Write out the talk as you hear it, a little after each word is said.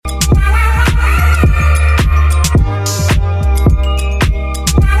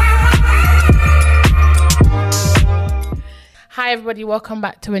Hi everybody, welcome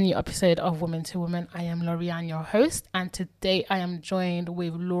back to a new episode of Women to Women. I am Lorianne, your host, and today I am joined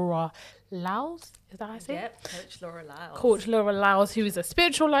with Laura Lyles. Is that how I say it? Yep, Coach Laura Lyles. Coach Laura Lyles, who is a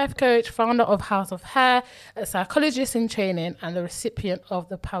spiritual life coach, founder of House of Hair, a psychologist in training, and the recipient of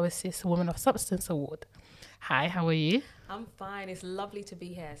the Power Sis Woman of Substance Award. Hi, how are you? I'm fine. It's lovely to be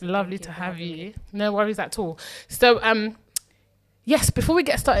here. So Lovely to have you. No worries at all. So, yes, before we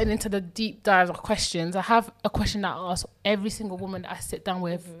get started into the deep dives of questions, I have a question that I ask every single woman that I sit down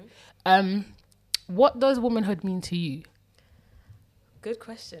with. What does womanhood mean to you? Good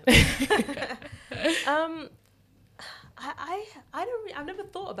question. I've never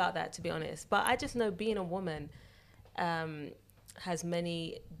thought about that, to be honest. But I just know being a woman has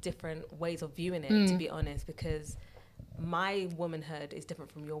many different ways of viewing it, to be honest, because my womanhood is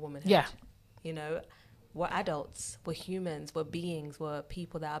different from your womanhood. Yeah. You know, we're adults, we're humans, we're beings, we're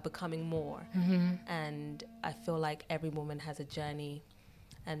people that are becoming more. And I feel like every woman has a journey,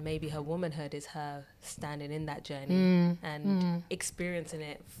 and maybe her womanhood is her standing in that journey and experiencing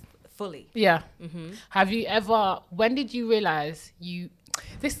it fully. Yeah. Have you ever, when did you realize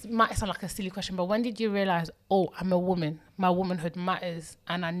this might sound like a silly question, but when did you realize, oh, I'm a woman, my womanhood matters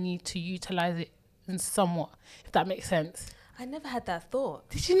and I need to utilize it in somewhat, if that makes sense? I never had that thought.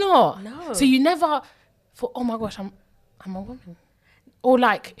 Did you not? No. So you never thought, oh my gosh, I'm a woman? Or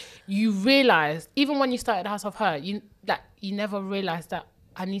like you realized, even when you started House of Her, you never realized that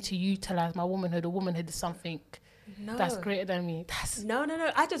I need to utilize my womanhood, or womanhood is something that's greater than me. No.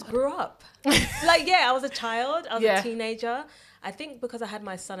 I just grew up. I was a child. I was a teenager. I think because I had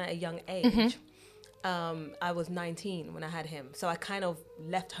my son at a young age, I was 19 when I had him. So I kind of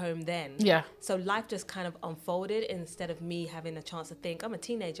left home then. Yeah. So life just kind of unfolded instead of me having a chance to think, I'm a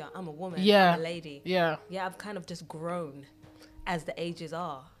teenager, I'm a woman, I'm a lady. Yeah. Yeah, I've kind of just grown as the ages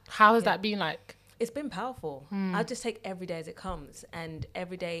are. How has that been like? It's been powerful. I just take every day as it comes. And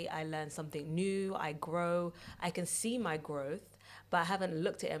every day I learn something new, I grow, I can see my growth, but I haven't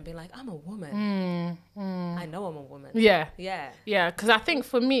looked at it and been like, I'm a woman. I know I'm a woman. Yeah. Yeah. Yeah, because I think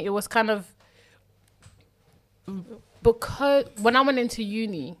for me, it was kind of, because when I went into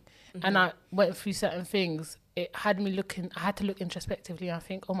uni and I went through certain things, it had me looking, I had to look introspectively and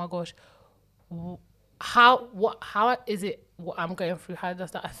think, oh my gosh, how is it what I'm going through? How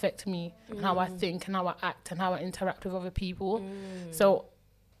does that affect me and how I think and how I act and how I interact with other people? So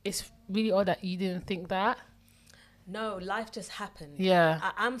it's really odd that you didn't think that. No, life just happened. Yeah.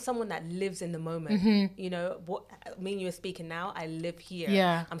 I'm someone that lives in the moment. You know, me and you are speaking now, I live here.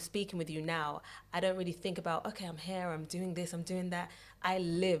 Yeah. I'm speaking with you now. I don't really think about, okay, I'm here, I'm doing this, I'm doing that. I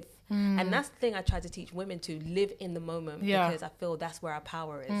live. And that's the thing I try to teach women, to live in the moment, because I feel that's where our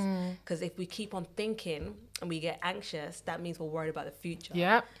power is. Because if we keep on thinking and we get anxious, that means we're worried about the future.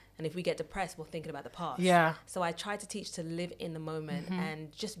 Yeah. And if we get depressed, we're thinking about the past. Yeah. So I try to teach to live in the moment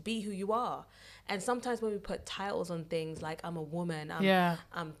and just be who you are. And sometimes when we put titles on things like I'm a woman,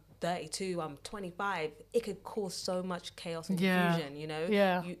 I'm 32, I'm 25, it could cause so much chaos and confusion, you know?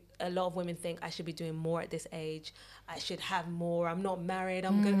 Yeah. A lot of women think I should be doing more at this age. I should have more. I'm not married.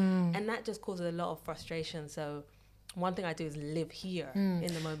 I'm good. And that just causes a lot of frustration. So one thing I do is live here in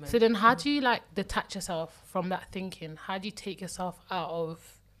the moment. So then how do you like detach yourself from that thinking? How do you take yourself out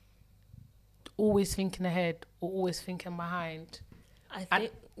of always thinking ahead or always thinking behind? I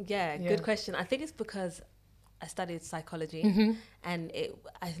think, good question. I think it's because I studied psychology and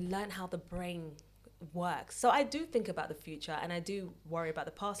I learned how the brain works. So I do think about the future and I do worry about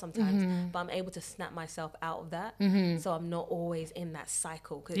the past sometimes, but I'm able to snap myself out of that. So I'm not always in that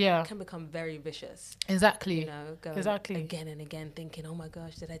cycle, because it can become very vicious. Exactly. You know, going again and again thinking, oh my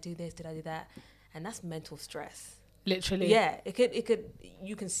gosh, did I do this? Did I do that? And that's mental stress. Literally. Yeah, it could,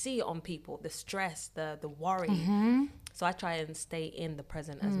 you can see it on people, the stress, the worry. So I try and stay in the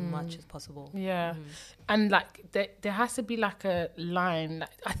present as much as possible. Yeah. And like there has to be like a line. Like,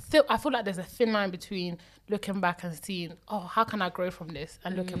 I feel like there's a thin line between looking back and seeing, oh, how can I grow from this?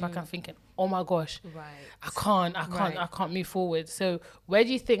 And looking back and thinking, oh my gosh, I can't move forward. So where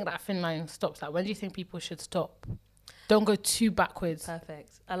do you think that thin line stops? Like when do you think people should stop? Don't go too backwards.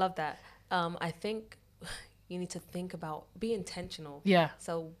 Perfect. I love that. I think you need to think about, be intentional. Yeah.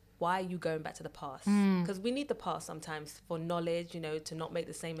 So why are you going back to the past? Because we need the past sometimes for knowledge, you know, to not make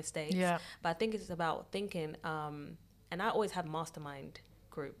the same mistakes. Yeah. But I think it's about thinking, and I always have mastermind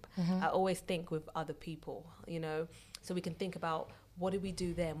group. I always think with other people, you know, so we can think about what did we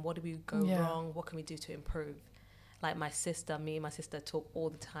do then? What did we go wrong? What can we do to improve? Like me and my sister talk all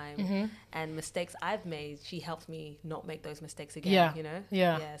the time, and mistakes I've made, she helps me not make those mistakes again, you know?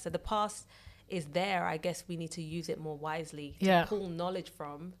 Yeah. So the past is there. I guess we need to use it more wisely to pull knowledge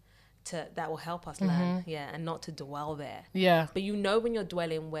from, that will help us learn, and not to dwell there. But when you're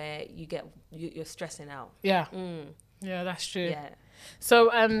dwelling where you're stressing out. Yeah, that's true. So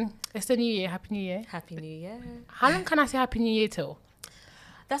it's the new year. Happy New Year. Happy New Year. How long can I say Happy New Year till?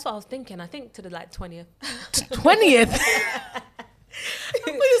 That's what I was thinking. I think to the 20th. 20th.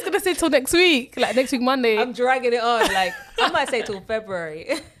 We're just gonna say till next week, like next week Monday. I'm dragging it on. Like I might say till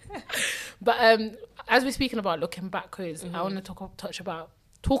February. But as we're speaking about looking backwards, I want to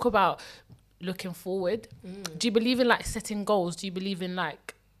talk about looking forward. Do you believe in like setting goals? Do you believe in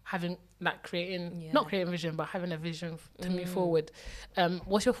like having like not creating vision, but having a vision to move forward?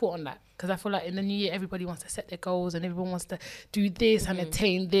 What's your thought on that? Because I feel like in the new year, everybody wants to set their goals and everyone wants to do this and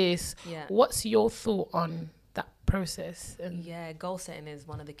attain this. What's your thought on that process? Goal setting is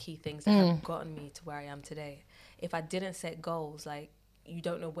one of the key things that have gotten me to where I am today. If I didn't set goals, like, you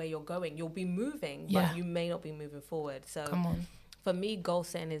don't know where you're going. You'll be moving, but you may not be moving forward. So for me, goal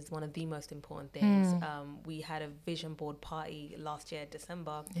setting is one of the most important things. We had a vision board party last year,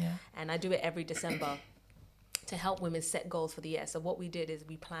 December, and I do it every December to help women set goals for the year. So what we did is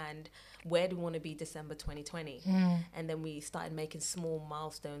we planned where do we want to be December 2020, and then we started making small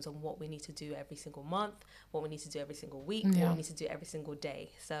milestones on what we need to do every single month, what we need to do every single week, what we need to do every single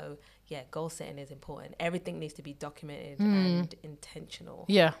day. So goal setting is important. Everything needs to be documented and intentional.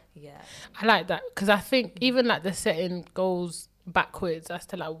 I like that, because I think even like the setting goals backwards as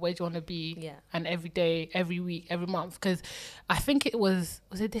to like where do you want to be, and every day, every week, every month, because I think it was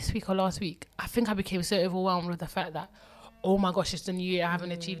it this week or last week, I think I became so overwhelmed with the fact that, oh my gosh, it's the new year, I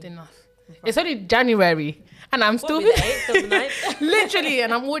haven't achieved enough. It's only January and I'm still literally,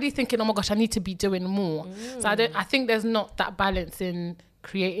 and I'm already thinking, oh my gosh, I need to be doing more. So I think there's not that balance in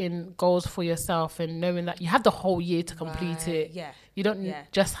creating goals for yourself and knowing that you have the whole year to complete it. You don't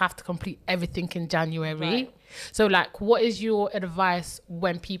just have to complete everything in January. So like, what is your advice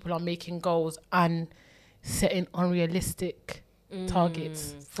when people are making goals and setting unrealistic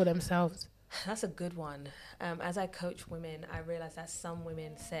targets for themselves? That's a good one. As I coach women, I realize that some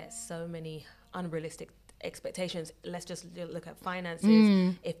women set so many unrealistic expectations. Let's just look at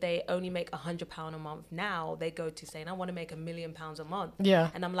finances. If they only make £100 a month now, they go to saying, I want to make £1 million a month.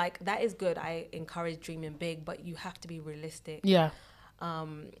 And I'm like, that is good. I encourage dreaming big, but you have to be realistic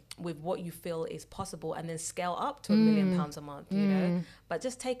with what you feel is possible, and then scale up to £1 million a month, you know, but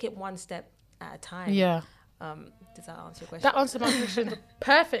just take it one step at a time. Does that answer your question? That answered my question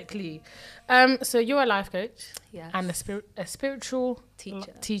perfectly. So you're a life coach and a spiritual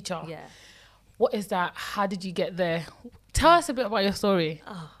teacher. What is that? How did you get there? Tell us a bit about your story.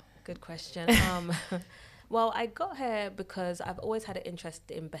 Oh, good question. Well, I got here because I've always had an interest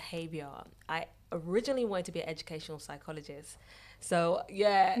in behavior. I originally wanted to be an educational psychologist. So,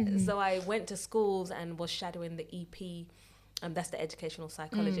 so I went to schools and was shadowing the EP. That's the educational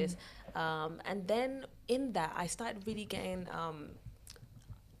psychologist. And then in that, I started really getting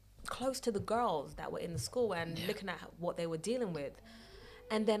close to the girls that were in the school and looking at what they were dealing with.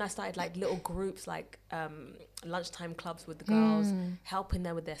 And then I started like little groups, like lunchtime clubs with the girls, helping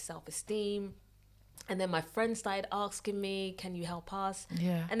them with their self-esteem. And then my friends started asking me, can you help us?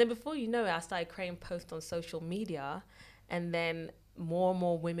 And then before you know it, I started creating posts on social media. And then more and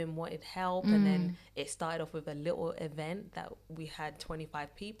more women wanted help. And then it started off with a little event that we had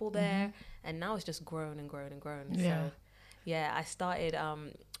 25 people there. And now it's just grown and grown and grown. So I started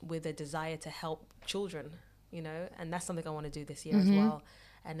with a desire to help children, you know, and that's something I want to do this year as well.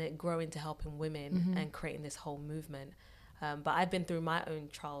 And it grow into helping women and creating this whole movement. But I've been through my own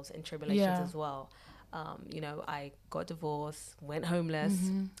trials and tribulations as well. You know, I got divorced, went homeless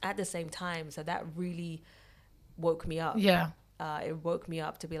at the same time. So that really woke me up. It woke me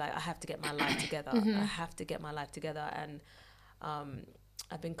up to be like, I have to get my life together. I have to get my life together. And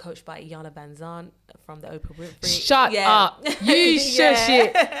I've been coached by Iyanla Vanzant from the Oprah Winfrey. Shut up. You shush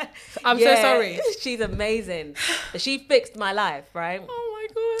it. I'm so sorry. She's amazing. She fixed my life, right? Oh my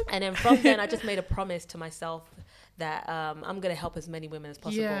God. And then from then, I just made a promise to myself that I'm going to help as many women as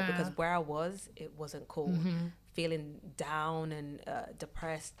possible, because where I was, it wasn't cool. Feeling down and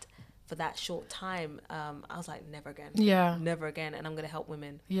depressed for that short time, I was like, never again. Never again. And I'm going to help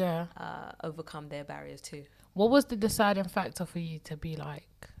women overcome their barriers too. What was the deciding factor for you to be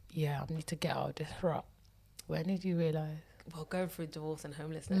like, I need to get out of this rut? When did you realise? Well, going through divorce and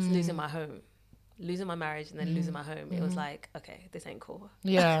homelessness, losing my home, losing my marriage, and then losing my home, it was like, okay, this ain't cool.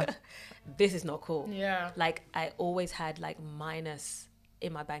 This is not cool. Like, I always had like minus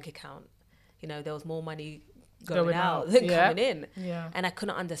in my bank account. You know, there was more money going out than coming in. And I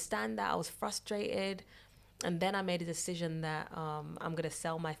couldn't understand that. I was frustrated. And then I made a decision that I'm going to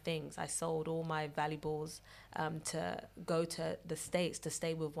sell my things. I sold all my valuables to go to the States to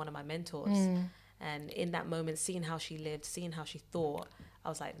stay with one of my mentors. And in that moment, seeing how she lived, seeing how she thought, I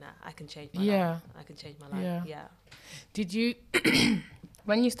was like, nah, I can change my life. I can change my life. Yeah. Did you,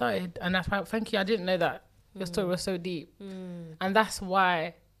 when you started, and that's why, thank you, I didn't know that your story was so deep. And that's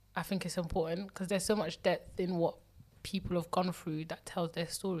why I think it's important, because there's so much depth in what people have gone through that tells their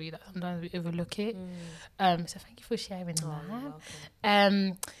story that sometimes we overlook it. So thank you for sharing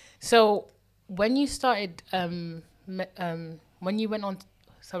that. So when you started, when you went on,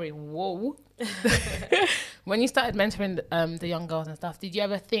 when you started mentoring the young girls and stuff, did you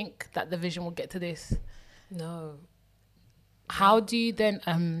ever think that the vision would get to this? No. How do you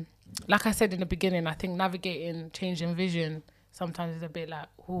then, like I said in the beginning, I think navigating changing vision sometimes is a bit like,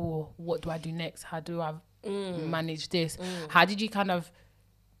 oh, what do I do next? How do I manage this? How did you kind of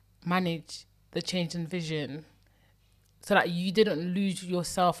manage the change in vision so that you didn't lose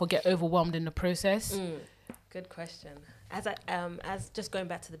yourself or get overwhelmed in the process? Good question. As just going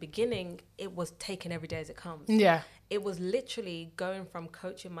back to the beginning, it was taken every day as it comes. Yeah. It was literally going from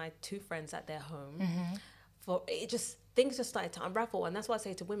coaching my 2 friends at their home things just started to unravel. And that's why I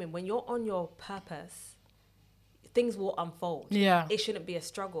say to women, when you're on your purpose, things will unfold. Yeah. It shouldn't be a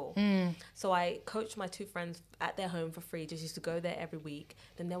struggle. So I coached my 2 friends at their home for free, just used to go there every week.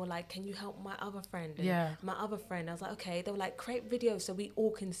 Then they were like, can you help my other friend? And my other friend, I was like, okay. They were like, create videos so we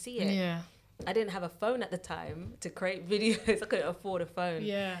all can see it. Yeah. I didn't have a phone at the time to create videos. I couldn't afford a phone.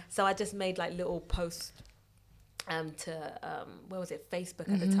 Yeah. So I just made like little posts to, where was it? Facebook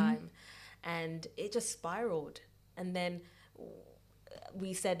at the time. And it just spiraled. And then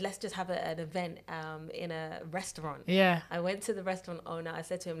we said, let's just have an event in a restaurant. Yeah. I went to the restaurant owner. I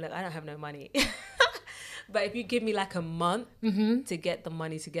said to him, look, I don't have no money. But if you give me like a month to get the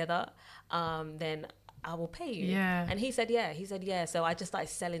money together, then I will pay you. Yeah. And he said, yeah. So I just started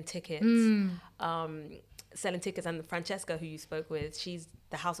selling tickets. And Francesca, who you spoke with, she's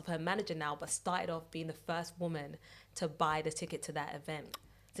the House of Her manager now, but started off being the first woman to buy the ticket to that event.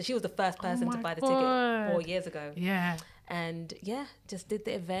 So she was the first person to buy the ticket 4 years ago. Yeah. And just did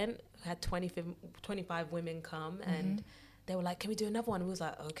the event, had 25 women come, and they were like, can we do another one? And we was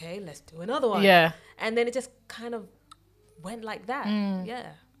like, okay, let's do another one. Yeah. And then it just kind of went like that.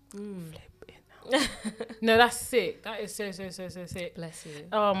 Yeah. No, that's sick. That is so sick. Bless you.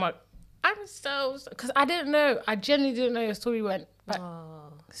 Oh my, I'm so, because I didn't know, I genuinely didn't know your story went back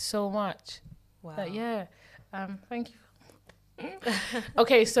so much. Wow. But thank you.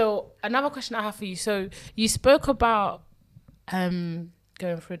 Okay, so another question I have for you. So you spoke about going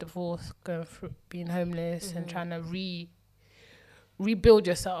through a divorce, going through being homeless, and trying to rebuild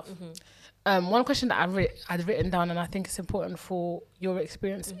yourself. One question that I'd written down, and I think it's important for your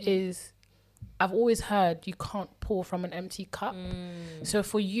experience, is I've always heard you can't pour from an empty cup. So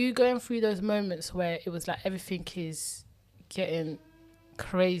for you going through those moments where it was like everything is getting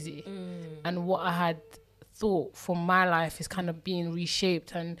crazy, and what I had thought for my life is kind of being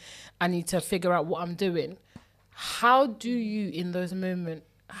reshaped, and I need to figure out what I'm doing. How do you, in those moments,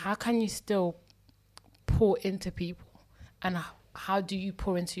 how can you still pour into people, and how do you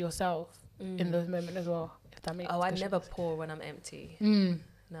pour into yourself in those moments as well? If that makes sense. I never pour when I'm empty.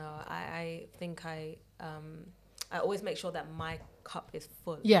 No, I think I always make sure that my cup is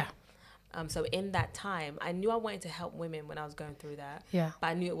full. Yeah. So in that time, I knew I wanted to help women when I was going through that. Yeah. But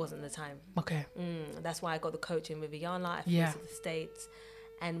I knew it wasn't the time. Okay. That's why I got the coaching with Iyanla. I flew to the States.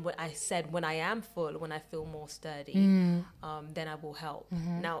 And what I said, when I am full, when I feel more sturdy, then I will help.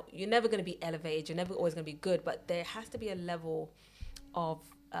 Now, you're never going to be elevated. You're never always going to be good. But there has to be a level of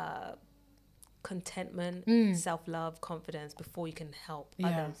contentment, self-love, confidence before you can help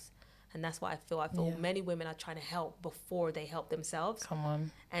others. And that's what I feel. I feel many women are trying to help before they help themselves. Come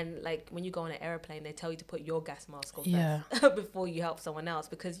on. And like when you go on an airplane, they tell you to put your gas mask on first before you help someone else,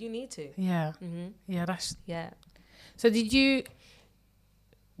 because you need to. Yeah. Yeah, that's... Yeah. So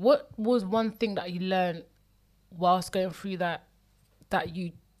what was one thing that you learned whilst going through that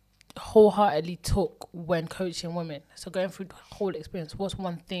you wholeheartedly took when coaching women? So going through the whole experience, what's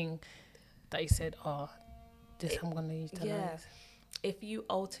one thing that you said, this I'm going to use to learn this? If you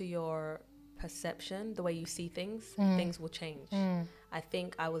alter your perception, the way you see things, things will change. I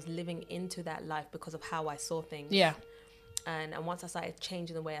think I was living into that life because of how I saw things. Yeah. And once I started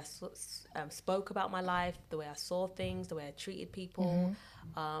changing the way I spoke about my life, the way I saw things, the way I treated people,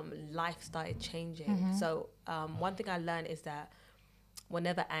 life started changing. So one thing I learned is that we're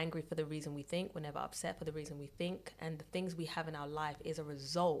never angry for the reason we think. We're never upset for the reason we think. And the things we have in our life is a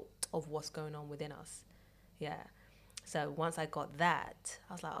result of what's going on within us. Yeah. So once I got that,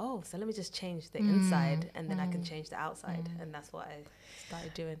 I was like, oh, so let me just change the inside, and then I can change the outside. And that's what I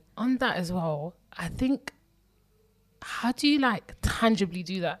started doing. On that as well, I think, how do you like tangibly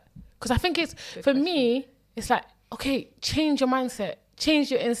do that? Because I think it's, for me, it's like, okay, change your mindset,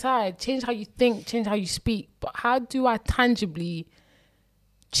 change your inside, change how you think, change how you speak. But how do I tangibly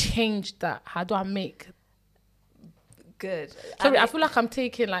change that? How do I make... Good. Sorry, I feel like I'm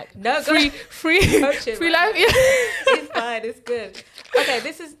taking like free free life. Yeah. It's fine. It's good. Okay,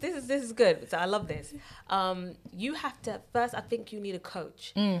 this is good. So I love this. You have to first. I think you need a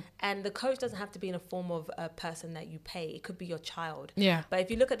coach, and the coach doesn't have to be in a form of a person that you pay. It could be your child. Yeah. But if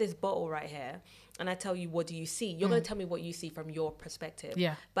you look at this bottle right here, and I tell you, what do you see? You're going to tell me what you see from your perspective.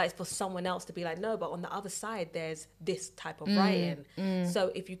 Yeah. But it's for someone else to be like, no, but on the other side, there's this type of writing.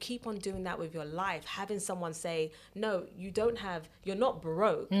 So if you keep on doing that with your life, having someone say, no, you're not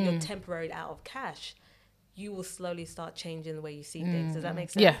broke, you're temporarily out of cash, you will slowly start changing the way you see things. Does that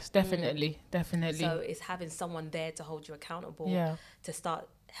make sense? Yes, definitely. Definitely. So it's having someone there to hold you accountable, to start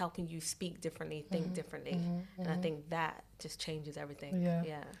helping you speak differently, think differently. And I think that just changes everything.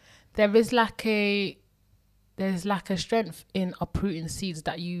 Yeah. There's like a strength in uprooting seeds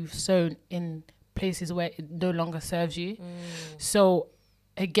that you've sown in places where it no longer serves you. So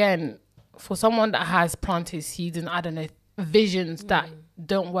again, for someone that has planted seeds and, I don't know, visions that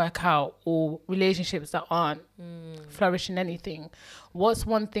don't work out, or relationships that aren't flourishing anything, what's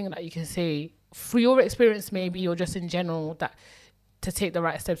one thing that you can say through your experience maybe, or just in general, that to take the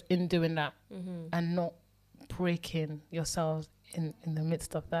right steps in doing that and not breaking yourselves in the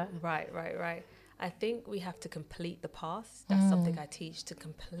midst of that? Right. I think we have to complete the past. That's something I teach, to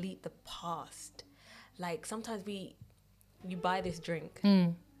complete the past. Like sometimes you buy this drink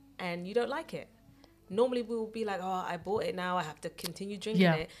and you don't like it. Normally we'll be like, oh, I bought it, now I have to continue drinking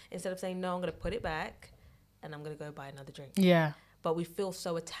it, instead of saying, no, I'm going to put it back and I'm going to go buy another drink. Yeah. But we feel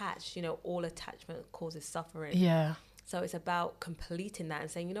so attached, all attachment causes suffering. Yeah. So it's about completing that and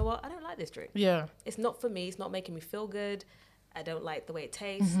saying, you know what, I don't like this drink. Yeah. It's not for me. It's not making me feel good. I don't like the way it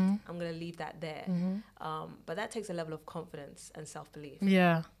tastes. I'm going to leave that there. But that takes a level of confidence and self-belief.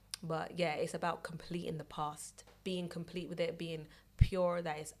 Yeah. But yeah, it's about completing the past, being complete with it, being pure,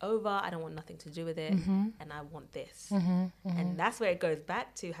 that it's over. I don't want nothing to do with it. And I want this. And that's where it goes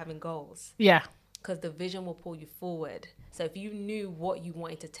back to having goals. Yeah. Because the vision will pull you forward. So if you knew what you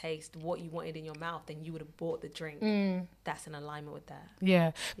wanted to taste, what you wanted in your mouth, then you would have bought the drink. That's in alignment with that.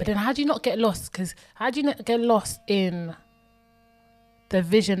 Yeah. But then how do you not get lost? Because how do you not get lost in the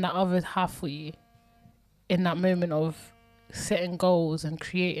vision that others have for you in that moment of setting goals and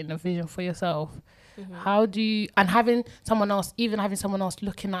creating a vision for yourself? How do you, and having someone else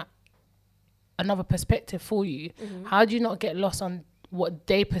looking at another perspective for you, how do you not get lost on what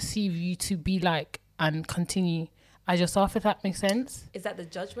they perceive you to be like and continue as yourself, if that makes sense? Is that the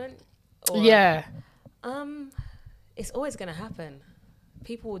judgment? Or, yeah. It's always going to happen.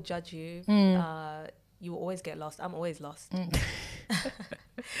 People will judge you. You will always get lost. I'm always lost.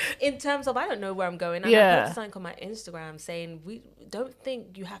 In terms of, I don't know where I'm going. And I put something on my Instagram saying, we don't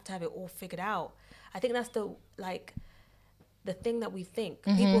think you have to have it all figured out. I think that's the thing that we think.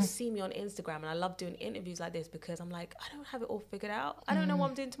 People see me on Instagram, and I love doing interviews like this because I'm like, I don't have it all figured out. I don't know what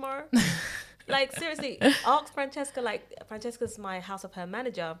I'm doing tomorrow. Like, seriously, ask Francesca. Like, Francesca's my House of Her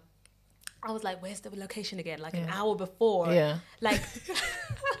manager. I was like, where's the location again? Like an hour before. Yeah. Like,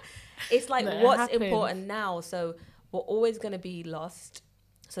 it's like, what's important now? So we're always going to be lost.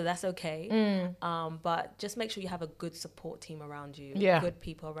 So that's okay. But just make sure you have a good support team around you. Good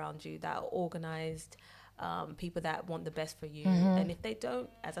people around you that are organized. People that want the best for you. And if they don't,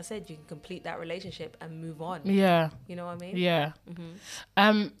 as I said, you can complete that relationship and move on. Yeah. You know what I mean? Yeah.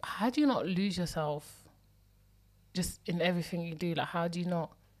 How do you not lose yourself just in everything you do? Like, how do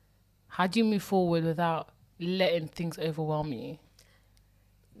you move forward without letting things overwhelm you?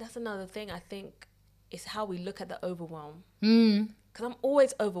 That's another thing. I think it's how we look at the overwhelm. Because I'm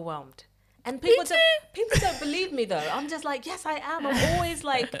always overwhelmed. And people don't believe me though. I'm just like, yes, I am. I'm always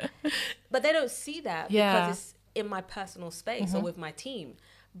like, but they don't see that because it's in my personal space or with my team.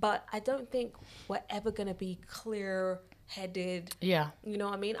 But I don't think we're ever going to be clear-headed. Yeah. You know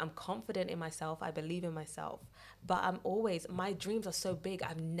what I mean? I'm confident in myself. I believe in myself. But my dreams are so big.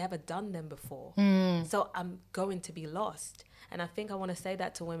 I've never done them before. So I'm going to be lost. And I think I want to say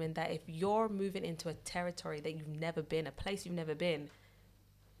that to women, that if you're moving into a territory that you've never been, a place you've never been,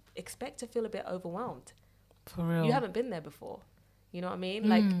 expect to feel a bit overwhelmed. For real. You haven't been there before. You know what I mean?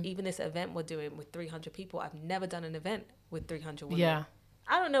 Like, even this event we're doing with 300 people, I've never done an event with 300 women. Yeah.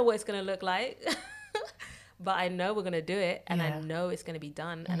 I don't know what it's going to look like, but I know we're going to do it, and I know it's going to be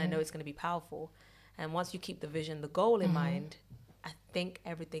done, and I know it's going to be powerful. And once you keep the vision, the goal in mind, I think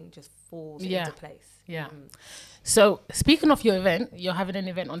everything just falls into place. Yeah. So speaking of your event, you're having an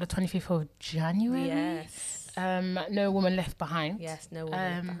event on the 25th of January. Yes. No Woman Left Behind. Yes, No Woman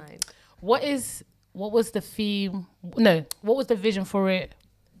Left Behind. What was the theme? No, what was the vision for it?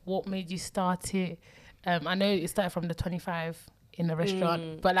 What made you start it? I know it started from the 25 in the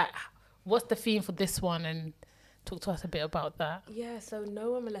restaurant, but like, what's the theme for this one? And talk to us a bit about that. Yeah, so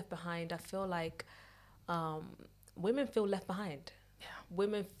No Woman Left Behind, I feel like women feel left behind. Yeah.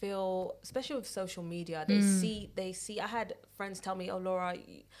 Women feel, especially with social media, they see, I had friends tell me, oh, Laura,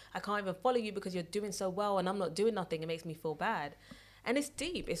 I can't even follow you because you're doing so well and I'm not doing nothing. It makes me feel bad. And it's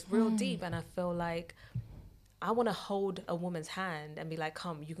deep, it's real deep. And I feel like I want to hold a woman's hand and be like,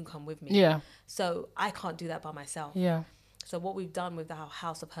 come, you can come with me. Yeah. So I can't do that by myself. Yeah. So what we've done with the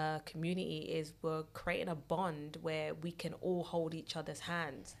House of Her community is we're creating a bond where we can all hold each other's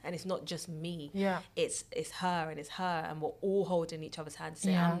hands. And it's not just me. Yeah. It's her and it's her. And we're all holding each other's hands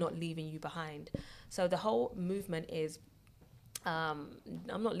saying, I'm not leaving you behind. So the whole movement is, I'm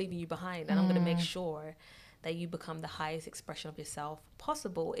not leaving you behind. And I'm going to make sure that you become the highest expression of yourself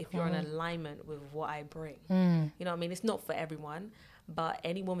possible if you're in alignment with what I bring. You know what I mean? It's not for everyone. But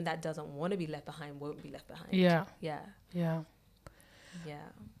any woman that doesn't want to be left behind won't be left behind. Yeah. Yeah. Yeah. Yeah.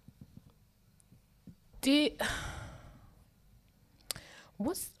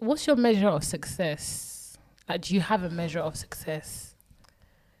 What's your measure of success? Like, do you have a measure of success?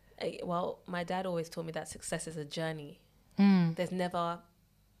 Well, my dad always told me that success is a journey. There's never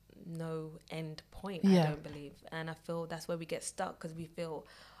no end point, I don't believe. And I feel that's where we get stuck because we feel,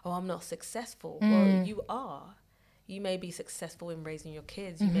 oh, I'm not successful. Well, you are. You may be successful in raising your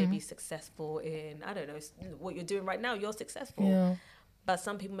kids. You may be successful in, I don't know, what you're doing right now. You're successful. Yeah. But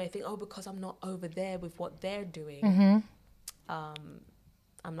some people may think, oh, because I'm not over there with what they're doing, I'm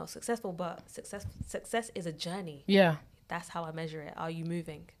not successful. But success is a journey. Yeah. That's how I measure it. Are you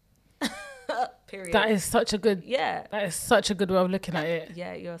moving? Period. That is such a good way of looking at it.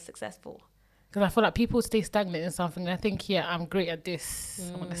 Yeah, you're successful. Because I feel like people stay stagnant in something. I think, I'm great at this.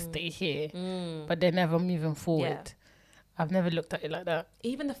 I want to stay here. But they're never moving forward. Yeah. I've never looked at it like that.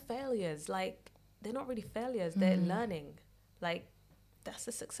 Even the failures, like, they're not really failures. They're learning. Like, that's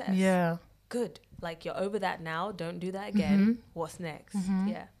a success. Yeah. Good. Like, you're over that now. Don't do that again. What's next?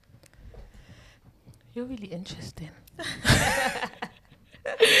 Yeah. You're really interesting.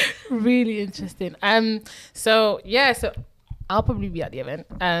 Really interesting. So I'll probably be at the event.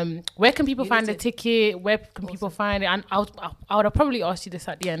 Where can people find the ticket? Where can people find it? And I would have probably asked you this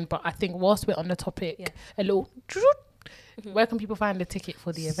at the end, but I think whilst we're on the topic, where can people find the ticket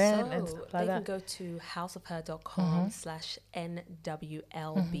for the event and stuff like that? They can go to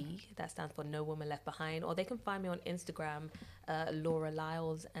houseofher.com/NWLB. That stands for No Woman Left Behind. Or they can find me on Instagram, Laura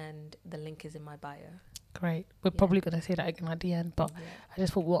Lyles, and the link is in my bio. Great. We're probably going to say that again at the end, but I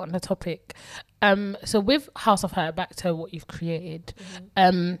just thought we're on the topic. So with House of Her, back to what you've created.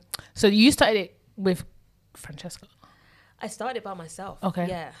 So you started it with Francesca. I started by myself. Okay.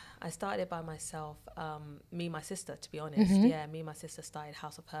 Yeah, I started by myself. Me and my sister, to be honest. Yeah, me and my sister started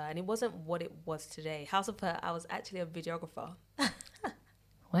House of Her, and it wasn't what it was today. House of Her, I was actually a videographer.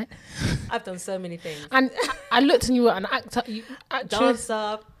 What? I've done so many things. And I looked and you were an actor,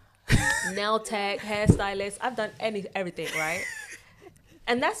 dancer, nail tech, hairstylist. I've done everything, right?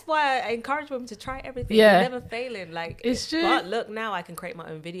 And that's why I encourage women to try everything. Yeah. You're never failing. Like, it's true. But look, now I can create my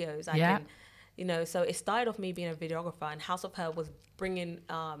own videos. I can, so it started off me being a videographer, and House of Her was bringing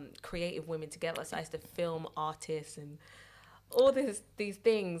creative women together. So I used to film artists and all these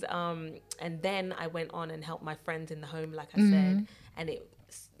things. And then I went on and helped my friends in the home, like I said, and it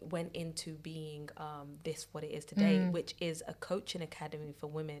went into being what it is today, which is a coaching academy for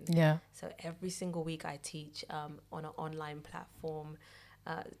women. Yeah. So every single week I teach on an online platform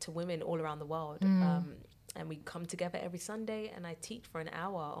to women all around the world. And we come together every Sunday and I teach for an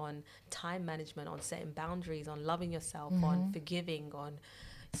hour on time management, on setting boundaries, on loving yourself, on forgiving, on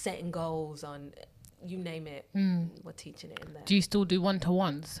setting goals, on you name it. We're teaching it in there. Do you still do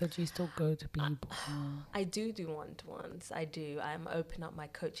one-to-ones? So do you still go to people? I do one-to-ones. I do. I'm opening up my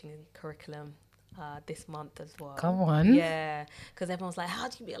coaching curriculum this month as well. Come on. Yeah. Because everyone's like, how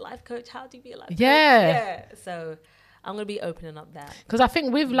do you be a life coach? How do you be a life coach? Yeah. So I'm going to be opening up that. Because I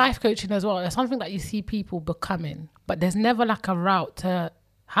think with life coaching as well, there's something that you see people becoming, but there's never like a route to,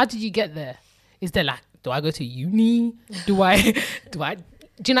 how did you get there? Is there like, do I go to uni? Do you know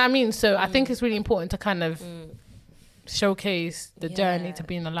what I mean? So I think it's really important to kind of showcase the journey to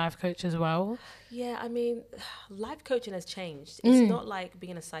being a life coach as well. Yeah, I mean, life coaching has changed. It's not like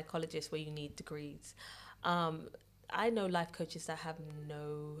being a psychologist where you need degrees. I know life coaches that have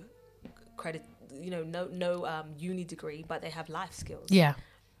no no uni degree, but they have life skills. Yeah.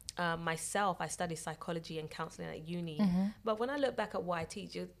 Myself, I studied psychology and counseling at uni, but when I look back at what I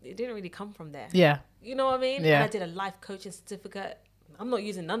teach, it didn't really come from there. Yeah. You know what I mean? Yeah. And I did a life coaching certificate. I'm not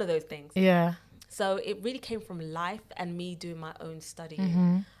using none of those things. Yeah. So it really came from life and me doing my own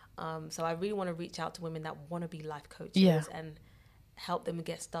studying. So I really want to reach out to women that want to be life coaches and help them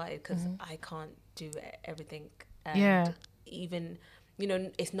get started, because I can't do everything. And even,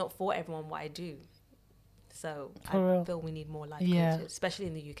 it's not for everyone what I do. So I feel we need more life coaches, especially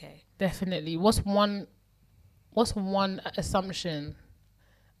in the UK. Definitely. What's one assumption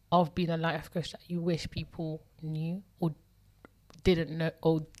of being a life coach that you wish people knew or didn't know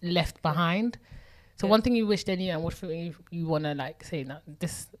or left behind? So one thing you wish they knew, and what thing you want to like say, no,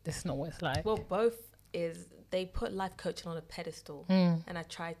 this is not what it's like. Well, both is they put life coaching on a pedestal, and I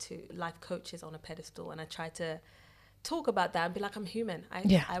try to life coaches on a pedestal, and I try to talk about that and be like, I'm human.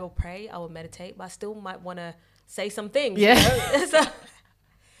 I will pray, I will meditate, but I still might want to say some things. Yeah. So,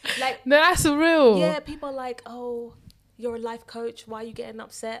 like, no, that's real. Yeah, people are like, oh, you're a life coach, why are you getting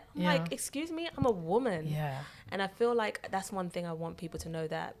upset? I'm like, excuse me, I'm a woman. Yeah. And I feel like that's one thing I want people to know,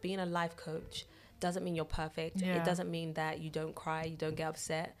 that being a life coach doesn't mean you're perfect. Yeah. It doesn't mean that you don't cry, you don't get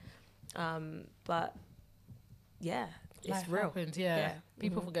upset. But yeah, it's Life real. happens,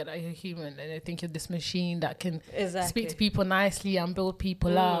 people forget that you're human, and they think you're this machine that can Exactly. speak to people nicely and build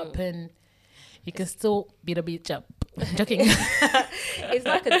people up, and you can still beat a bitch up. Joking. It's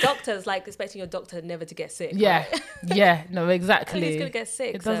like a doctor. It's like expecting your doctor never to get sick. Yeah. Right? Yeah. No, exactly. He's gonna get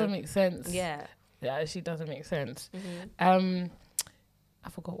sick. It doesn't make sense. Yeah. It actually doesn't make sense. I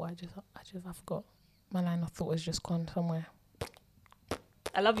forgot what I forgot. My line of thought has just gone somewhere.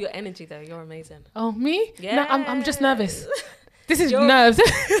 I love your energy though. You're amazing. Oh, me? Yeah. No, I'm just nervous. This is nerves.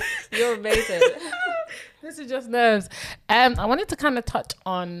 You're amazing. This is just nerves. I wanted to kind of touch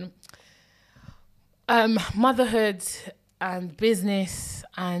on motherhood and business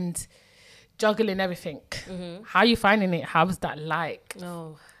and juggling everything. How are you finding it? How's that like?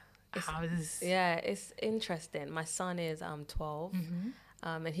 Oh, it's interesting. My son is 12,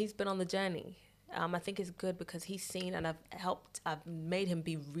 and he's been on the journey. I think it's good because he's seen, and I've made him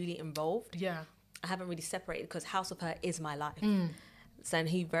be really involved. Yeah. I haven't really separated because House of Her is my life. So, and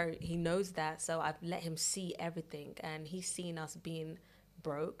he knows that. So I've let him see everything, and he's seen us being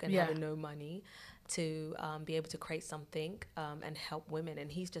broke and having no money to be able to create something and help women.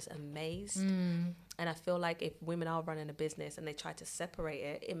 And he's just amazed. And I feel like if women are running a business and they try to separate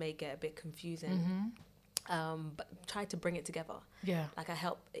it, it may get a bit confusing. But try to bring it together. Yeah.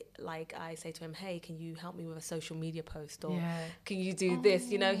 Like I say to him, hey, can you help me with a social media post? Or can you do this?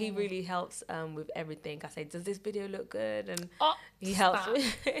 You know, he really helps with everything. I say, does this video look good? And he helps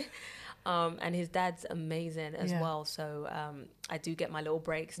me. And his dad's amazing as well. So I do get my little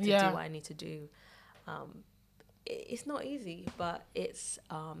breaks to do what I need to do. It's not easy, but it's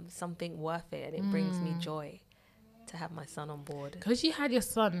something worth it. And it brings me joy to have my son on board. Because you had your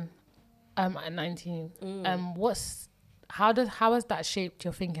son at 19. How has that shaped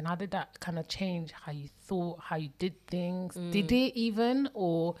your thinking? How did that kind of change how you thought, how you did things? Did it even,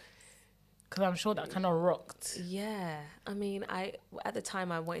 or because I'm sure that kind of rocked? Yeah, I mean, at the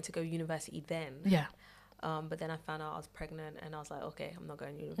time I wanted to go university then. Yeah. But then I found out I was pregnant, and I was like, okay, I'm not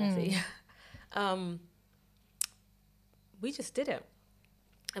going to university. We just did it.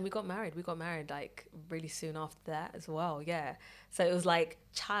 And we got married. We got married like really soon after that as well. Yeah. So it was like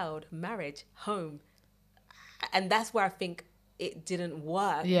child, marriage, home. And that's where I think it didn't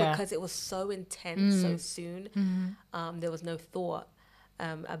work because it was so intense so soon. There was no thought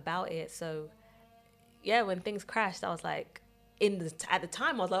about it. So yeah, when things crashed, I was like, at the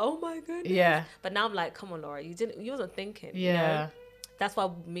time I was like, oh my goodness. Yeah. But now I'm like, come on, Laura, you wasn't thinking. Yeah. You know? That's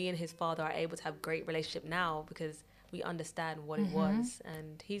why me and his father are able to have a great relationship now, because we understand what it was,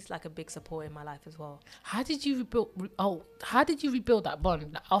 and he's like a big support in my life as well. How did you rebuild that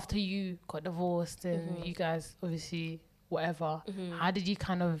bond after you got divorced and you guys obviously whatever? How did you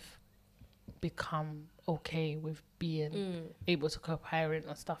kind of become okay with being able to co-parent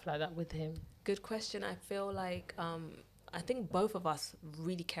or stuff like that with him? Good question. I feel like I think both of us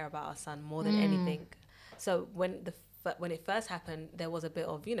really care about our son more than anything. So when it first happened, there was a bit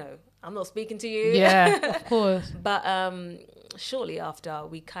of, I'm not speaking to you. Yeah, of course. But shortly after,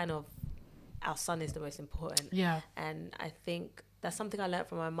 our son is the most important. Yeah. And I think that's something I learned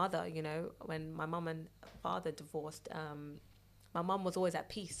from my mother, when my mum and father divorced, my mum was always at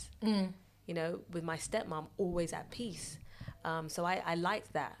peace. With my stepmom, always at peace. So I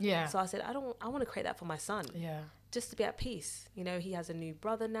liked that. Yeah. So I said, I want to create that for my son. Yeah. Just to be at peace. He has a new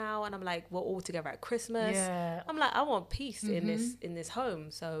brother now, and I'm like, we're all together at Christmas. Yeah. I'm like, I want peace in this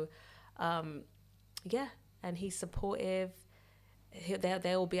home. So yeah, and he's supportive.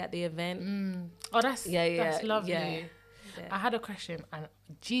 They'll be at the event. Oh, that's lovely. Yeah. I had a question, and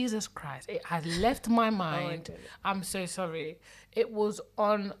Jesus Christ, it has left my mind. I'm so sorry. It was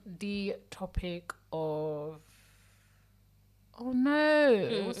on the topic of... Oh no,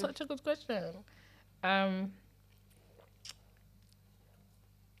 it was such a good question.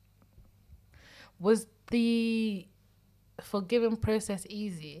 Was the forgiving process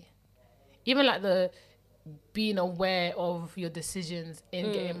easy? Even like the being aware of your decisions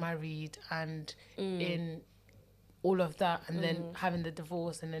in getting married and in all of that, and then having the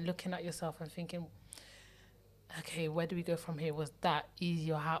divorce, and then looking at yourself and thinking, okay, where do we go from here? Was that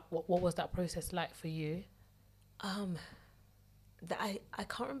easy, or what was that process like for you? I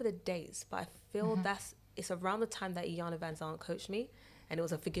can't remember the dates, but I feel it's around the time that Iyanla Vanzant coached me, and it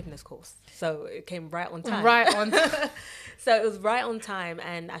was a forgiveness course, so it came right on time. So it was right on time,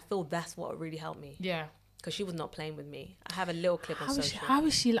 and I feel that's what really helped me. Yeah. Because she was not playing with me. I have a little clip on social. How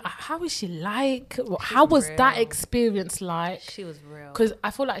is she like? How was that experience like? She was real. Because I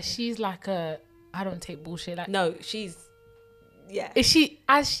feel like she's like I don't take bullshit. Like, no, she's, yeah. Is she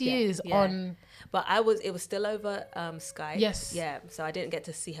as she is on? But it was still over Skype. Yes. Yeah. So I didn't get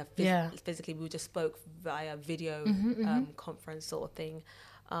to see her physically. We just spoke via video conference sort of thing.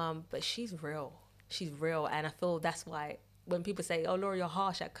 But she's real. She's real, and I feel that's why. When people say, "Oh, Laura, you're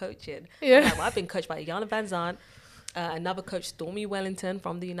harsh at coaching," well, I've been coached by Iyanla Vanzant, another coach, Stormy Wellington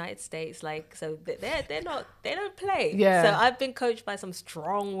from the United States. Like, so they don't play. Yeah. So I've been coached by some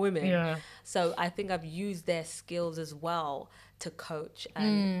strong women. Yeah. So I think I've used their skills as well to coach,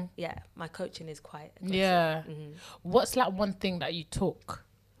 and my coaching is quite aggressive. Yeah. What's like one thing that you took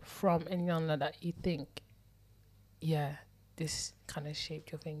from Iyanla that you think, this kind of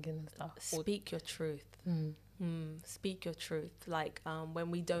shaped your thinking and stuff? Speak your truth. Speak your truth. Like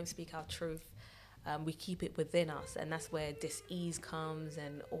when we don't speak our truth, we keep it within us, and that's where dis-ease comes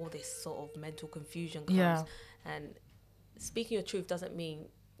and all this sort of mental confusion comes. And speaking your truth doesn't mean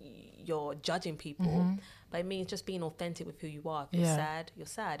you're judging people, but it means just being authentic with who you are. If you're sad, you're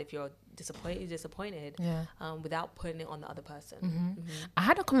sad. If you're disappointed, you're disappointed. Without putting it on the other person. I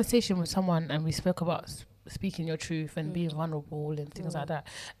had a conversation with someone, and we spoke about speaking your truth and being vulnerable and things like that.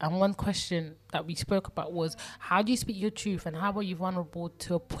 And one question that we spoke about was, how do you speak your truth, and how are you vulnerable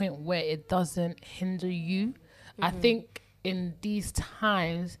to a point where it doesn't hinder you? I think in these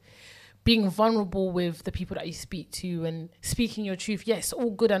times, being vulnerable with the people that you speak to and speaking your truth, yes, all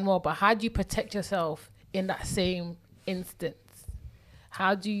good and well, but how do you protect yourself in that same instance?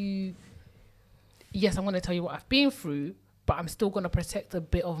 How do you... Yes, I'm going to tell you what I've been through, but I'm still going to protect a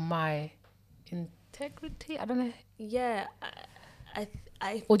bit of my integrity. I don't know. Yeah,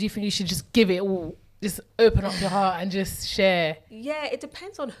 Or do you think you should just give it all, just open up your heart and just share? Yeah, it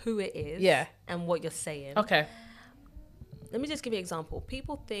depends on who it is. Yeah. And what you're saying. Okay. Let me just give you an example.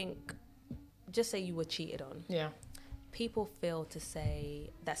 People think, just say you were cheated on. Yeah. People feel to say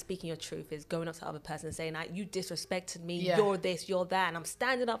that speaking your truth is going up to the other person and saying, you disrespected me, you're this, you're that, and I'm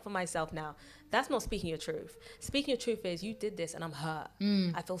standing up for myself now. That's not speaking your truth. Speaking your truth is, you did this and I'm hurt.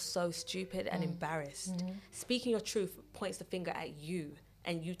 I feel so stupid and embarrassed. Speaking your truth points the finger at you,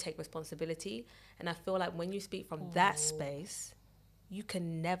 and you take responsibility. And I feel like when you speak from that space, you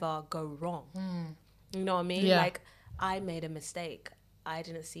can never go wrong. You know what I mean? Yeah. Like, I made a mistake. I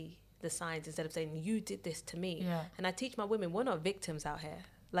didn't see the signs, instead of saying, you did this to me. And I teach my women, we're not victims out here.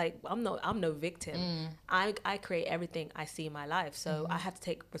 Like, I'm no victim. I create everything I see in my life. So I have to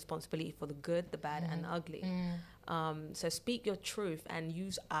take responsibility for the good, the bad, and the ugly. So speak your truth and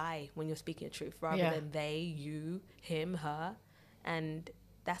use I when you're speaking your truth, rather than they, you, him, her. And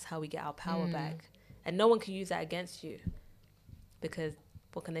that's how we get our power back. And no one can use that against you, because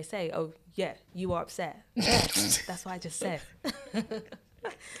what can they say? Oh, yeah, you are upset. That's what I just said.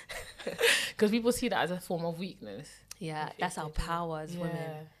 Because people see that as a form of weakness. Yeah, that's our power as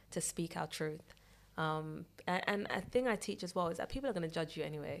women, to speak our truth. And a thing I teach as well is that people are going to judge you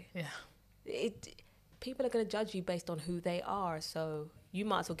anyway. Yeah. People are going to judge you based on who they are. So you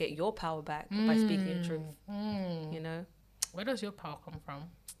might as well get your power back by speaking your truth. You know? Where does your power come from?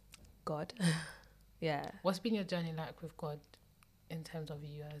 God. Yeah. What's been your journey like with God in terms of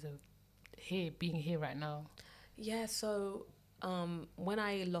you as being here right now? Yeah, so when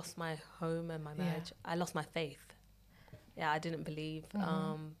I lost my home and my marriage, I lost my faith. Yeah, I didn't believe.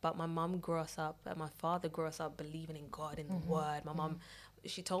 But my mum grew us up, and my father grew us up believing in God, in the Word. My mum,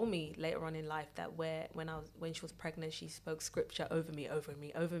 she told me later on in life that when she was pregnant, she spoke scripture over me.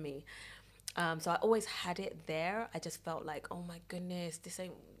 So I always had it there. I just felt like, oh my goodness, this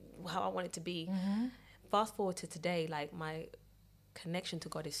ain't how I want it to be. Fast forward to today, like, my connection to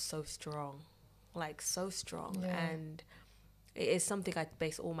God is so strong. like so strong. And it is something I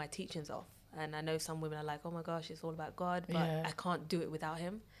base all my teachings off. And I know some women are like, oh my gosh, it's all about God, but I can't do it without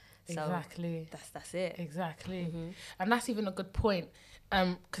him. So exactly. That's it. Exactly. And that's even a good point.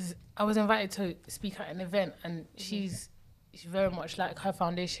 Because I was invited to speak at an event, and she's very much like, her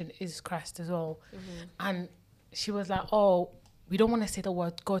foundation is Christ as well. And she was like, oh, we don't want to say the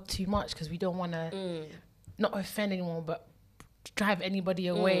word God too much because we don't want to not offend anyone, but drive anybody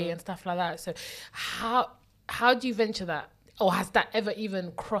away and stuff like that. So how do you venture that? Or has that ever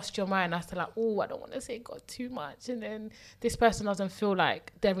even crossed your mind as to like, oh, I don't want to say God too much, and then this person doesn't feel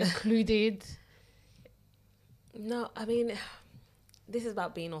like they're included? No, I mean, this is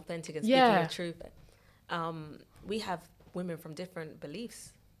about being authentic and speaking the truth. We have women from different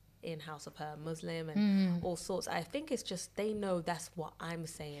beliefs in House of Her, Muslim and all sorts. I think it's just they know that's what I'm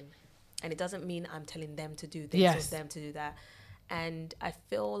saying, and it doesn't mean I'm telling them to do this or them to do that. And I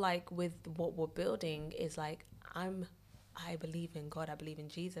feel like with what we're building is like, I believe in God, I believe in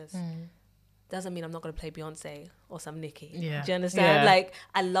Jesus. Doesn't mean I'm not going to play Beyonce or some Nicki. Do you understand? Like,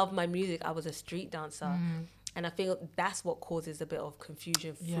 I love my music. I was a street dancer. And I feel that's what causes a bit of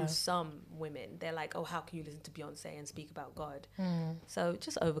confusion through some women. They're like, oh, how can you listen to Beyonce and speak about God? So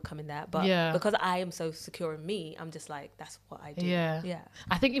just overcoming that. But because I am so secure in me, I'm just like, that's what I do. Yeah.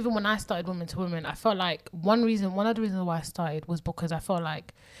 I think even when I started Women to Women, I felt like one of the reasons why I started was because I felt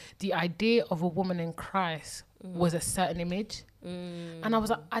like the idea of a woman in Christ was a certain image. And I was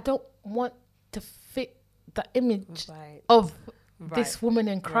like, I don't want to fit the image of this woman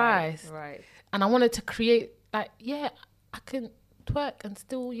in Christ. And I wanted to create, like, I can twerk and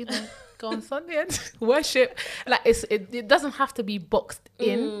still, go on Sunday and worship. Like, it doesn't have to be boxed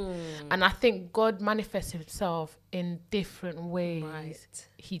in. And I think God manifests himself in different ways.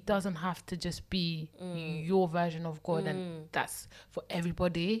 He doesn't have to just be your version of God, and that's for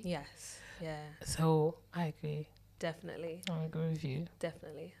everybody. Yes. Yeah. So I agree. Definitely. I agree with you.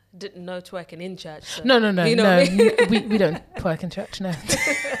 Definitely. No twerking in church. So. No. You know what I mean? we don't twerk in church, no.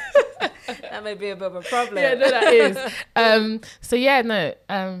 That may be a bit of a problem. Yeah, no, that is.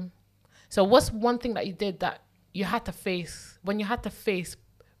 So what's one thing that you did that you had to face, when you had to face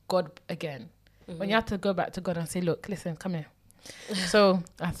God again? When you had to go back to God and say, look, listen, come here. So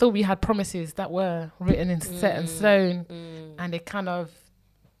I thought we had promises that were written in set and stone, and it kind of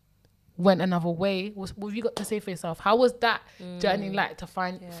went another way. What have you got to say for yourself? How was that journey like to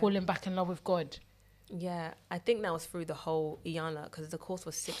falling back in love with God? Yeah, I think that was through the whole Iyanla, because the course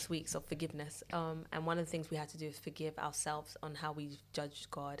was 6 weeks of forgiveness. And one of the things we had to do is forgive ourselves on how we judged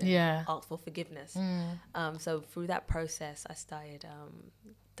God and ask for forgiveness. So through that process, I started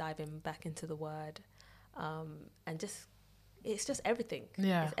diving back into the Word, and it's just everything.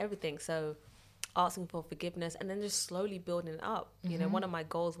 Yeah, it's everything. So asking for forgiveness and then just slowly building it up. You know, one of my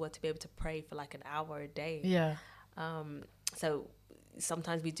goals was to be able to pray for like an hour a day. Yeah. So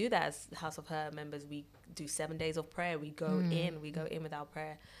sometimes we do that as House of Her members. We do 7 days of prayer. We go in with our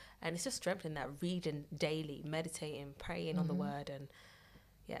prayer, and it's just strengthening that, reading daily, meditating, praying on the Word, and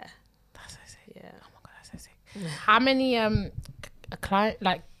that's so sick. Yeah. Oh my God, that's so sick. How many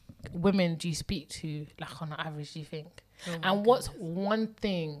women do you speak to, like, on average, do you think? And what's one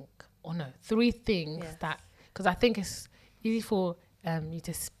thing, or no, 3 things that, because I think it's easy for you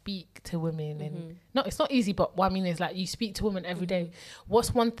to speak to women, and no, it's not easy, but what I mean is, like, you speak to women every day.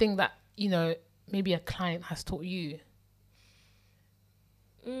 What's one thing that, maybe a client has taught you?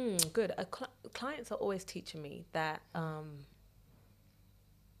 Good. Clients are always teaching me that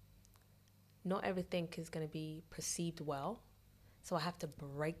not everything is going to be perceived well. So I have to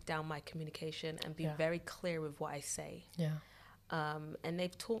break down my communication and be very clear with what I say. Yeah. And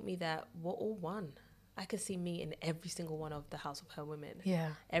they've taught me that we're all one. I can see me in every single one of the House of Her women.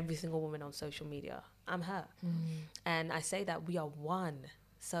 Yeah. Every single woman on social media. I'm her. And I say that we are one.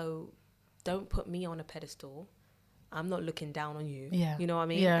 So don't put me on a pedestal. I'm not looking down on you. Yeah. You know what I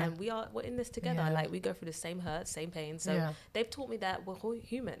mean? Yeah. And we're in this together. Yeah. Like, we go through the same hurt, same pain. So they've taught me that we're all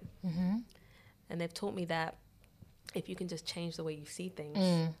human. And they've taught me that if you can just change the way you see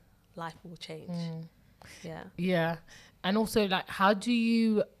things, life will change. Yeah. Yeah. And also, like, how do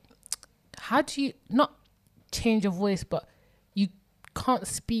you not change your voice, but you can't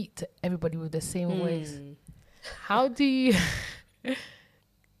speak to everybody with the same voice. How do you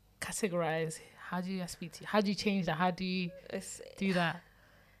categorize? How do you speak to you? How do you change that? How do you do that?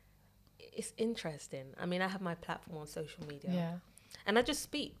 It's interesting. I mean, I have my platform on social media. Yeah. And I just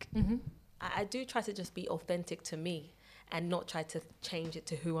speak. I do try to just be authentic to me and not try to change it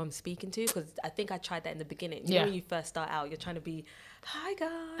to who I'm speaking to, because I think I tried that in the beginning. You know, when you first start out, you're trying to be, hi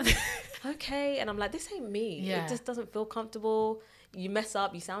guys, okay. And I'm like, this ain't me. Yeah. It just doesn't feel comfortable. You mess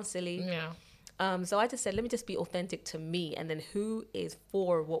up, you sound silly. Yeah. So I just said, let me just be authentic to me. And then who is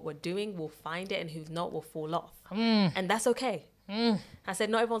for what we're doing will find it, and who's not will fall off. And that's okay. I said,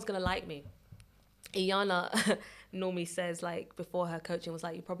 not everyone's going to like me. Iyanla normally says, like, before her coaching was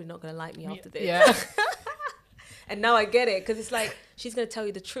like, you're probably not going to like me after this. Yeah. And now I get it, because it's like, she's going to tell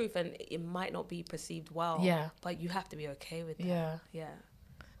you the truth and it might not be perceived well. Yeah. But you have to be okay with that. Yeah. Yeah.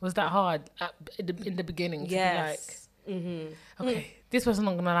 Was that hard in the beginning? Yes. To be like, okay, this person's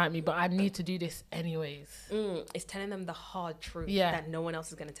not going to like me, but I need to do this anyways. It's telling them the hard truth that no one else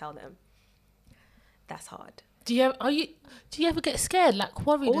is going to tell them. That's hard. Do you ever get scared, like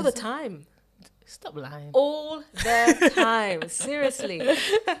worried? All the time. Stop lying. All the time. Seriously.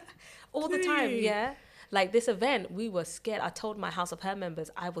 All the time, yeah. Like this event, we were scared. I told my House of Her members,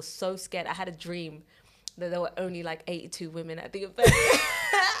 I was so scared. I had a dream that there were only like 82 women at the event.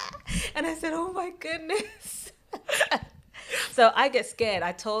 And I said, oh my goodness. So I get scared.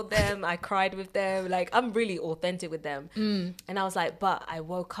 I told them, I cried with them. Like, I'm really authentic with them. And I was like, but I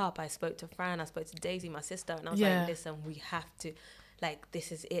woke up, I spoke to Fran, I spoke to Daisy, my sister, and I was like, listen, we have to, like,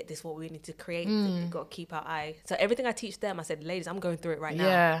 this is it. This is what we need to create. We've got to keep our eye. So everything I teach them, I said, ladies, I'm going through it right now.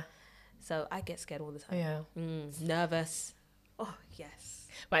 Yeah. So I get scared all the time. Yeah. Nervous. Oh, yes.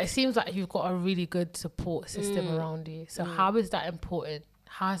 But it seems like you've got a really good support system around you. So how is that important?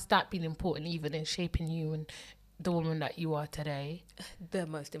 How has that been important even in shaping you and the woman that you are today? The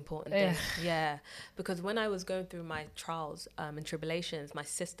most important thing. Yeah. Because when I was going through my trials and tribulations, my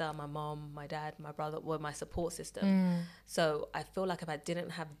sister, my mom, my dad, my brother were my support system. So I feel like if I didn't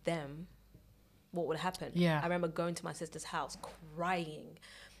have them, what would happen? Yeah. I remember going to my sister's house crying.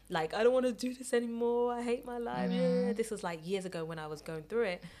 Like, I don't want to do this anymore. I hate my life. Yeah. This was like years ago when I was going through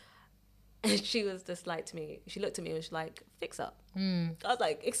it. And she was just like to me, she looked at me and she's like, fix up. I was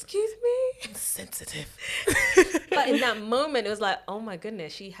like, excuse me? Sensitive. But in that moment, it was like, oh my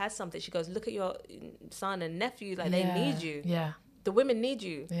goodness, she has something. She goes, look at your son and nephew. Like, they need you. Yeah. The women need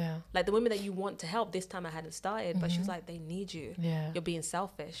you. Yeah. Like, the women that you want to help. This time I hadn't started, but she was like, they need you. Yeah. You're being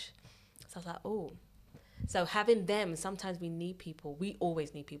selfish. So I was like, oh. So having them, sometimes we need people. We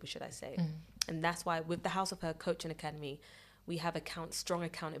always need people, should I say. And that's why with the House of Her Coaching Academy, we have strong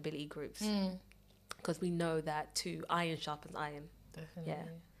accountability groups. Because we know that too, iron sharpens iron. Definitely.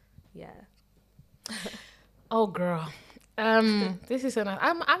 Yeah. Oh, girl. This is so nice.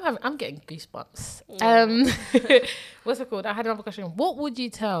 I'm getting goosebumps. What's it called? I had another question. What would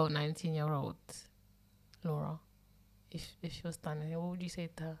you tell 19-year-old Laura if she was standing here? What would you say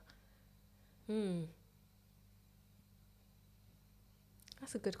to her?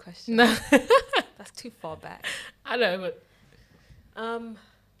 That's a good question. That's too far back. I know, but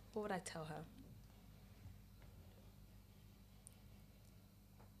what would I tell her?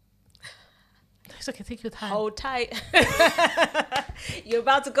 It's okay, take your time. Hold tight. You're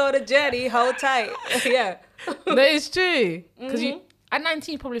about to go on a journey. Hold tight. Yeah. No, it's true. Because you at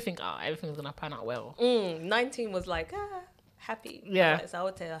 19 you probably think, oh, everything's gonna pan out well. 19 was like, happy. Yeah. So I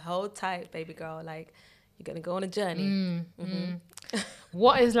would tell her, hold tight, baby girl. Like, you're gonna go on a journey.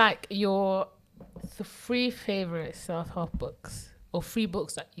 What is like the 3 favorite self-help books or 3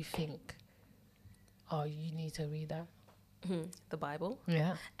 books that you think, oh, you need to read that? The Bible.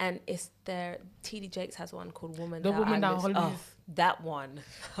 Yeah. And it's there. T.D. Jakes has one called Woman The That Woman I That Live. Live. Oh, that one.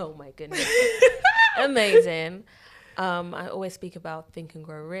 Oh my goodness. Amazing. I always speak about Think and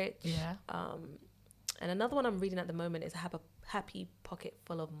Grow Rich. Yeah. And another one I'm reading at the moment is Have a Happy Pocket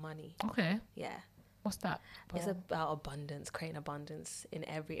Full of Money. Okay. Yeah. What's that? It's about abundance, creating abundance in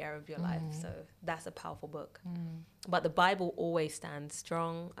every area of your life. So that's a powerful book. But the Bible always stands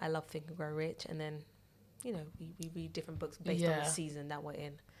strong. I love Think and Grow Rich. And then, you know, we read different books based on the season that we're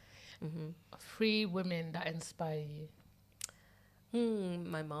in. 3 women that inspire you.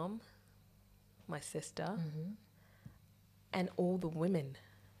 My mom, my sister, and all the women.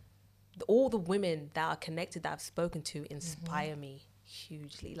 All the women that are connected that I've spoken to inspire me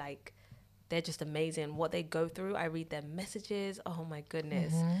hugely. Like, they're just amazing. What they go through, I read their messages. Oh my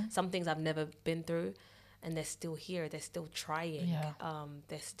goodness. Some things I've never been through, and they're still here. They're still trying. Yeah.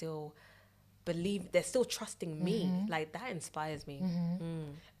 They're still they're still trusting me. Like, that inspires me.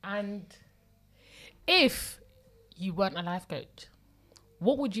 And if you weren't a life coach,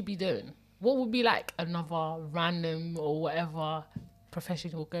 what would you be doing? What would be like another random or whatever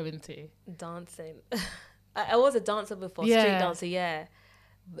profession you'll go into? Dancing. I was a dancer before, street dancer, yeah.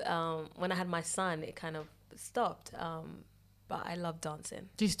 When I had my son, it kind of stopped. But I love dancing.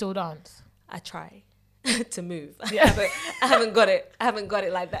 Do you still dance? I try to move. I haven't got it. I haven't got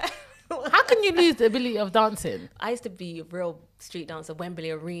it like that. How can you lose the ability of dancing? I used to be a real street dancer, Wembley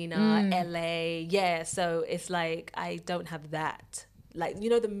Arena, LA. Yeah, so it's like I don't have that like, you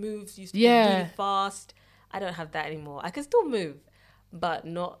know, the moves used to be really fast. I don't have that anymore. I can still move, but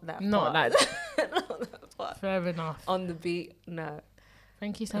not that not fast. like Not that fast. Fair enough. On the beat, no.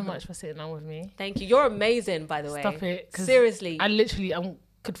 Thank you so much for sitting down with me. Thank you. You're amazing, by the way. Stop it. Seriously. I literally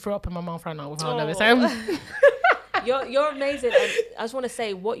could throw up in my mouth right now with how nervous I am. You're amazing. And I just want to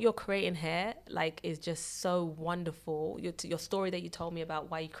say, what you're creating here, like, is just so wonderful. Your story that you told me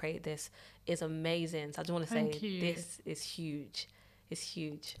about why you created this is amazing. So I just want to say, this is huge. It's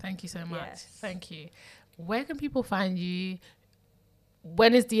huge. Thank you so much. Yes. Thank you. Where can people find you?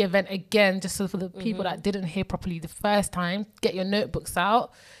 When is the event again? Just so for the people that didn't hear properly the first time, get your notebooks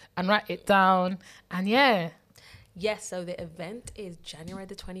out and write it down. And yes, so the event is January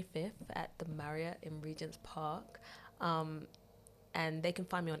the 25th at the Marriott in Regent's Park. And they can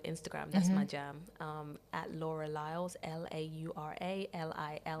find me on Instagram. That's my jam. At Laura Liles,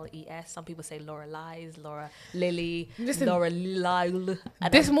 LauraLiles. Some people say Laura Lies, Laura Lily, Laura Lyle.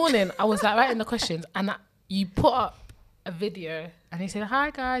 This morning, I was like writing the questions, and you put up a video, and he said,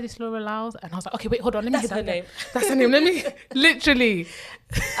 "Hi guys, it's Laura Liles," and I was like, "Okay, wait, hold on, let me That's her name. That's her name. Let me literally."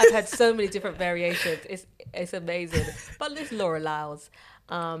 I've had so many different variations. It's amazing, but it's Laura Liles.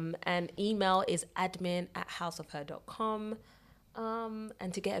 And email is admin@houseofher.com.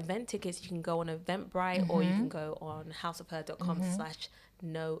 And to get event tickets, you can go on Eventbrite or you can go on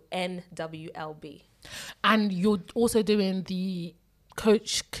houseofher.com/NWLB. And you're also doing the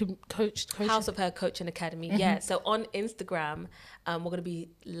coach House of Her Coaching Academy. Yeah. So on Instagram, we're going to be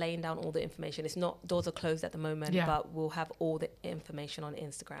laying down all the information. It's not, doors are closed at the moment, but we'll have all the information on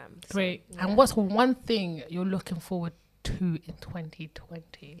Instagram. Great. So, and what's one thing you're looking forward to in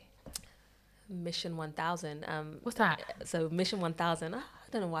 2020? Mission 1000. What's that? So Mission 1000. I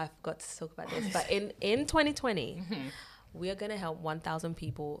don't know why I forgot to talk about this, but in 2020, we are going to help 1,000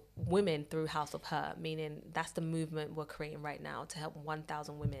 people, women, through House of Her, meaning that's the movement we're creating right now to help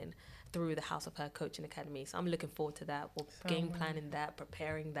 1,000 women through the House of Her Coaching Academy. So I'm looking forward to that. We're game planning that,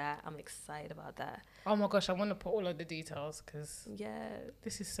 preparing that. I'm excited about that. Oh my gosh, I want to put all of the details because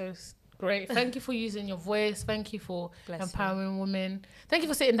this is so great. Thank you for using your voice. Thank you for empowering women. Thank you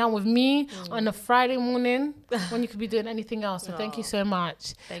for sitting down with me on a Friday morning when you could be doing anything else. So thank you so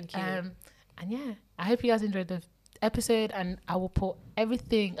much. Thank you. And I hope you guys enjoyed the episode, and I will put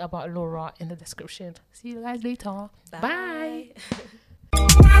everything about Laura in the description. See you guys later. Bye.